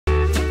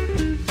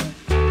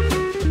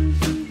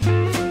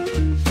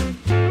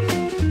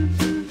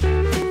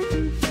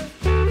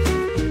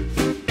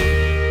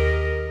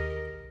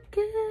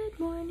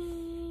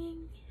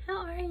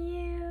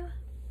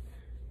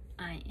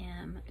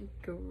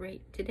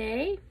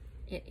today.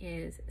 It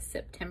is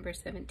September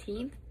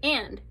 17th,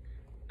 and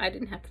I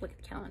didn't have to look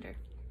at the calendar.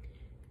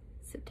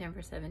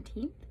 September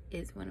 17th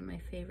is one of my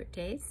favorite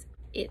days.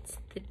 It's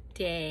the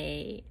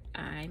day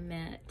I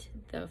met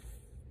the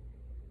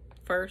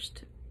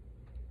first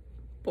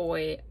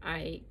boy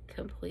I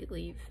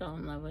completely fell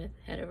in love with,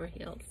 head over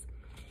heels.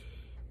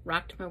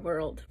 Rocked my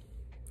world.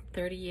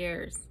 30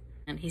 years,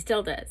 and he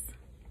still does.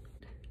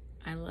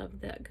 I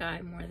love that guy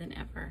more than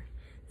ever.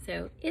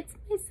 So it's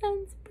my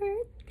son's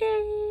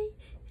birthday.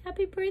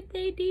 Happy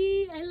birthday,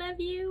 D. I love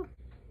you.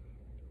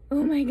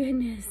 Oh my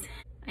goodness.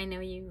 I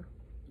know you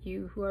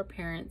who are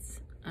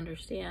parents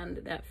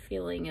understand that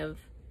feeling of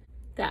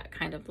that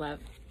kind of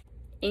love.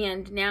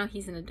 And now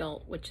he's an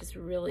adult, which is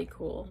really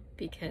cool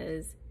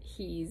because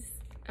he's,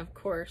 of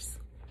course,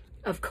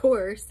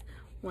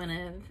 one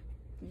of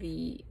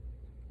the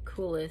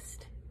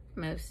coolest,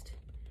 most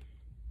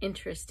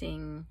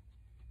interesting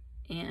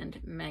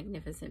and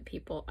magnificent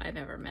people I've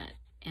ever met.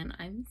 And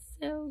I'm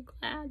so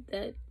glad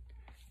that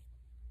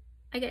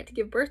I got to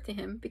give birth to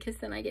him because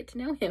then I get to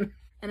know him.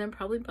 And I'm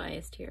probably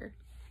biased here.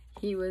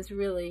 He was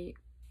really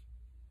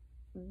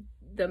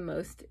the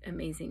most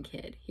amazing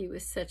kid. He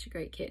was such a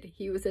great kid.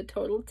 He was a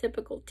total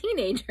typical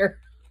teenager,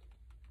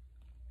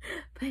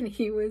 but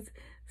he was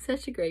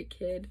such a great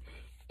kid,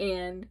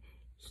 and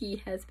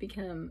he has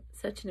become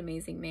such an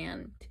amazing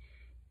man.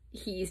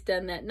 He's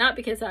done that not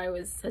because I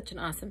was such an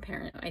awesome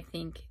parent. I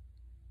think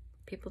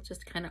people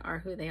just kind of are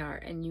who they are,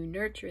 and you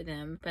nurture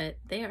them, but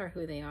they are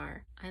who they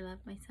are. I love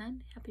my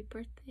son. Happy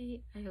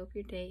birthday. I hope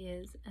your day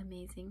is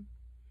amazing.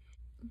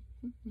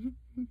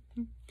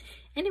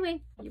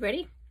 Anyway, you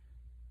ready?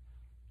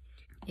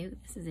 Ew,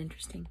 this is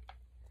interesting.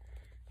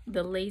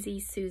 The lazy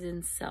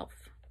Susan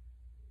self.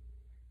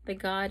 The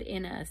God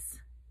in us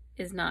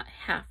is not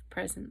half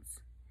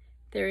presence.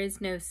 There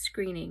is no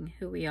screening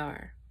who we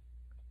are.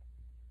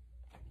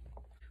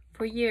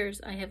 For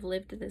years I have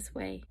lived this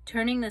way,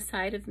 turning the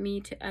side of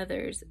me to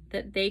others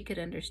that they could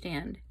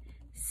understand,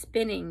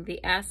 spinning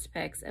the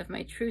aspects of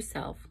my true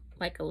self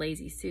like a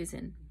lazy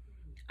Susan,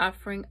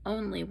 offering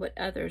only what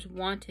others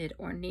wanted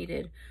or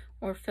needed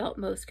or felt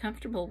most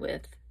comfortable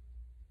with.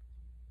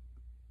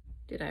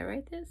 Did I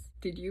write this?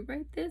 Did you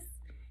write this?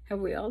 Have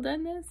we all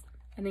done this?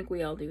 I think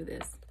we all do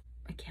this.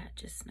 My cat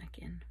just snuck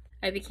in.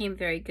 I became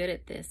very good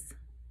at this.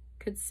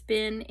 Could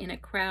spin in a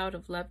crowd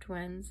of loved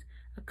ones,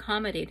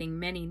 accommodating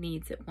many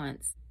needs at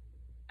once.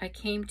 I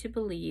came to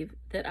believe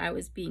that I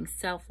was being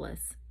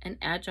selfless, an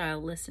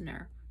agile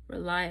listener,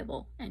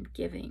 reliable and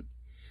giving.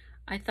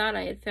 I thought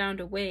I had found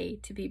a way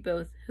to be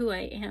both who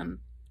I am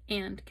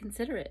and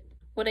considerate.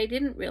 What I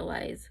didn't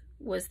realize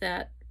was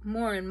that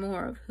more and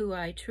more of who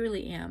I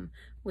truly am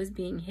was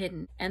being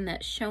hidden, and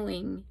that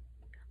showing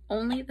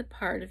only the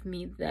part of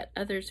me that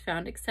others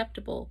found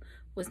acceptable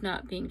was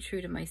not being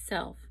true to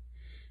myself.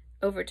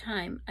 Over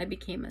time, I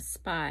became a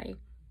spy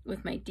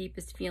with my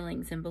deepest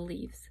feelings and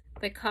beliefs.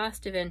 The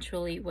cost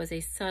eventually was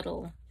a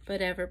subtle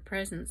but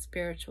ever-present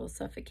spiritual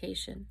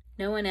suffocation.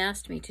 No one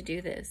asked me to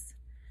do this.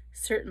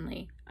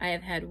 Certainly, I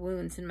have had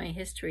wounds in my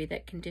history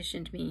that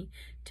conditioned me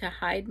to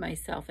hide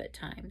myself at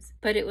times,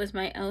 but it was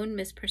my own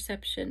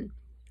misperception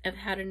of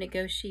how to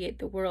negotiate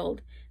the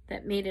world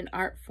that made an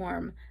art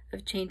form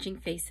of changing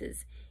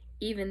faces,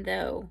 even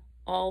though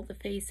all the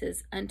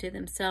faces unto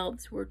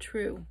themselves were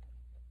true.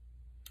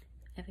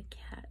 I have a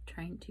cat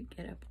trying to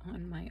get up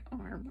on my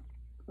arm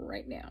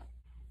right now.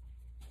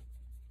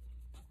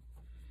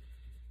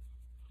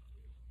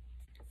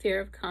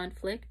 Fear of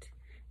conflict,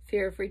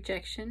 fear of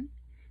rejection,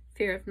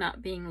 fear of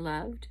not being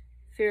loved,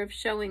 fear of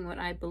showing what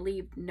I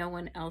believed no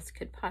one else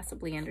could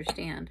possibly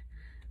understand,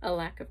 a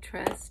lack of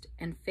trust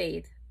and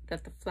faith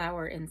that the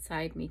flower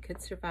inside me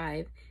could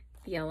survive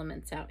the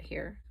elements out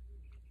here.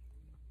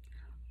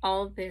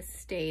 All this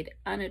stayed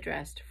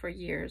unaddressed for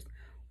years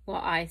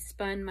while I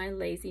spun my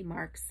lazy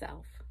Mark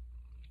self.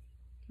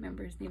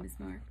 Remember, his name is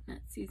Mark, not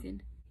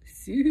Susan.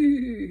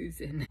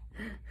 Susan.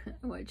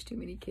 I watch too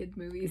many kid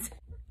movies.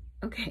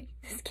 Okay,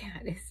 this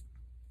cat is,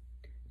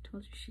 I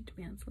told you she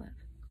demands love.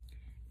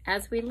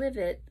 As we live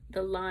it,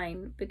 the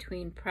line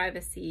between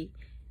privacy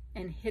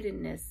and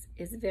hiddenness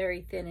is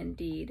very thin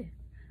indeed.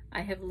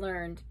 I have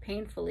learned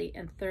painfully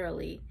and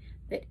thoroughly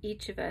that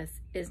each of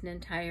us is an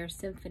entire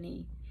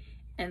symphony,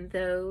 and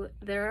though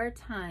there are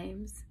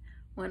times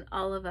when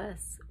all of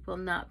us will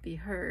not be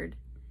heard,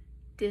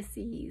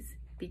 dis-ease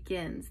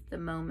begins the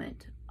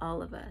moment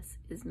all of us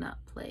is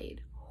not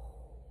played.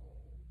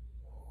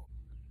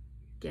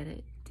 Get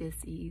it?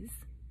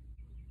 Dis-ease.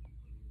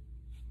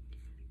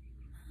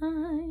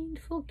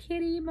 Mindful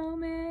kitty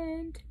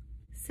moment.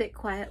 Sit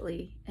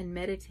quietly and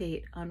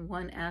meditate on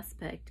one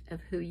aspect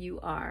of who you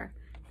are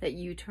that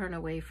you turn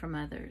away from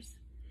others.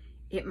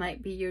 It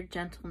might be your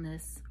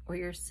gentleness or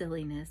your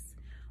silliness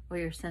or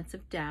your sense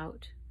of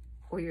doubt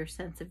or your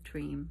sense of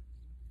dream.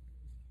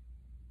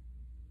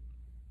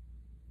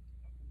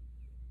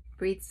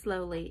 Breathe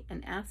slowly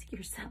and ask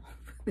yourself,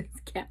 this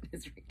cat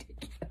is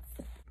ridiculous.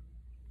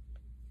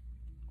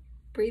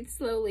 Breathe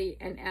slowly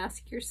and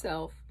ask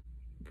yourself,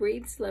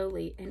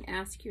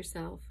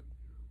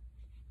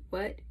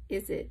 what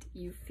is it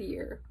you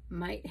fear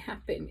might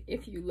happen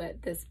if you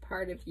let this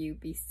part of you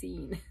be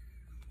seen?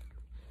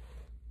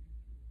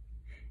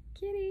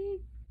 Kitty.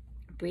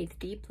 Breathe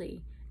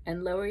deeply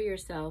and lower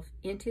yourself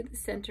into the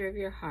center of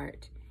your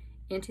heart,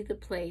 into the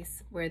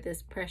place where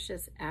this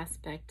precious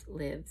aspect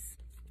lives.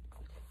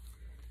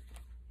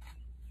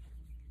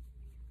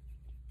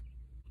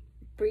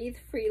 Breathe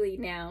freely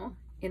now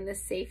in the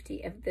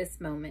safety of this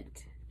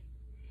moment.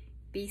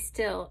 Be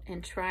still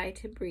and try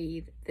to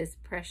breathe this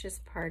precious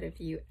part of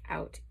you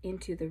out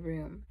into the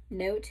room.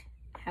 Note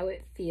how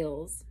it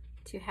feels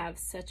to have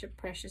such a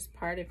precious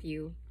part of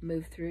you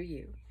move through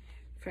you,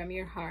 from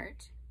your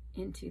heart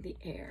into the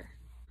air.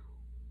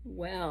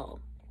 Well,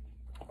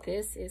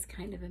 this is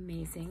kind of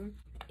amazing.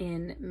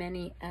 In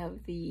many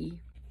of the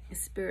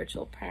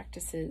spiritual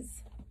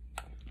practices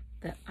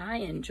that I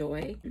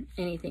enjoy,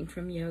 anything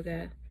from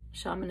yoga,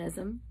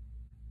 shamanism,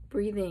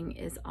 breathing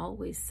is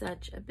always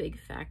such a big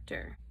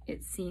factor.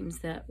 It seems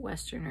that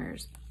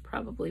Westerners,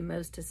 probably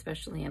most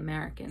especially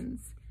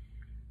Americans,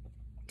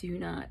 do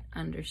not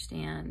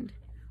understand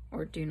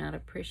or do not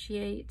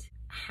appreciate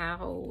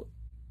how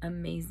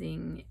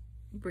amazing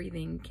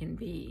breathing can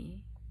be.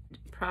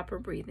 Proper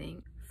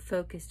breathing,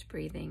 focused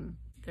breathing.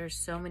 There's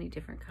so many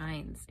different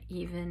kinds.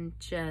 Even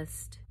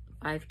just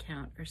 5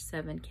 count or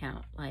 7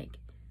 count, like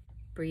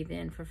breathe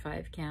in for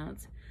 5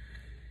 counts,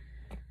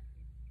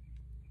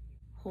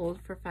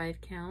 hold for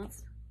 5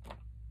 counts,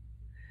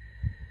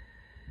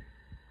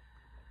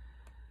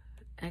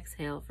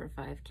 exhale for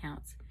 5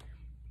 counts.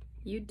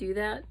 You do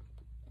that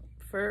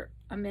for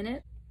a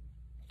minute,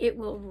 it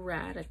will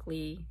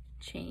radically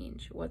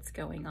change what's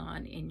going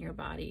on in your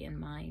body and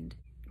mind.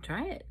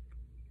 Try it.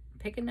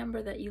 Pick a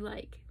number that you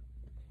like.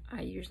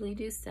 I usually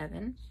do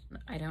 7.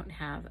 I don't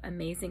have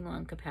amazing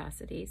lung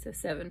capacity, so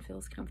 7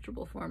 feels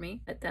comfortable for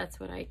me, but that's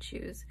what I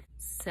choose.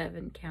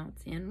 7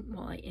 counts in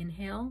while I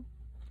inhale,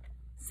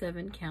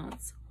 7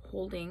 counts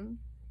holding,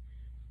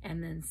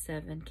 and then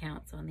 7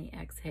 counts on the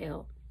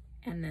exhale,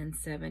 and then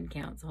 7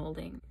 counts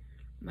holding.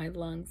 My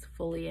lungs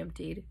fully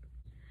emptied.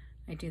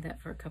 I do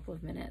that for a couple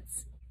of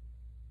minutes.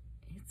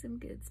 It's some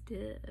good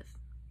stuff.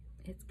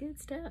 It's good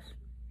stuff.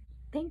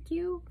 Thank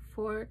you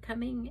for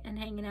coming and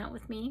hanging out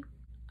with me.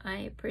 I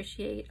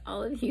appreciate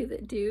all of you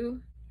that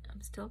do.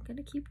 I'm still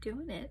gonna keep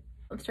doing it.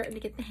 I'm starting to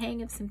get the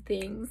hang of some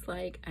things,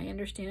 like I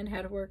understand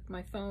how to work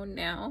my phone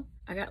now.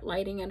 I got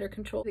lighting under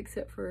control,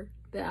 except for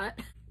that.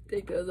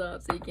 It goes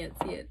off so you can't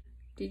see it.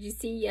 Did you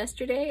see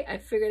yesterday I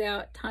figured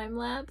out time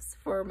lapse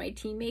for my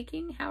tea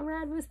making? How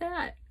rad was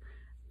that?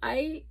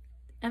 I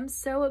am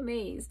so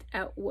amazed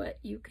at what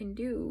you can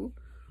do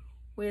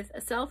with a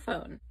cell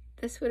phone.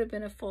 This would have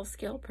been a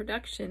full-scale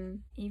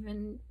production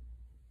even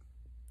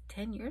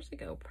 10 years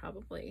ago,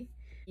 probably.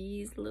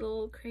 These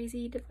little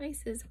crazy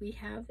devices we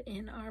have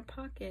in our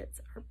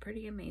pockets are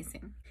pretty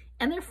amazing.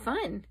 And they're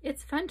fun.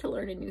 It's fun to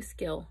learn a new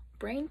skill.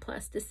 Brain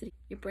plasticity.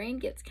 Your brain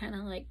gets kind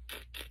of like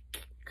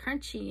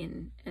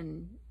crunchy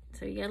and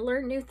so you gotta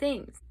learn new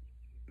things.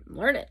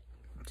 Learn it.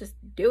 Just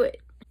do it.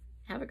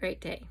 Have a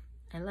great day.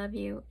 I love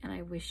you and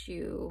I wish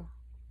you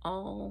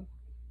all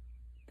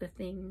the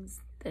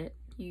things that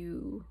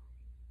you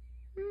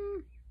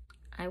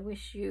I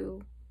wish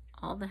you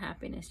all the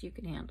happiness you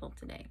can handle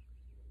today.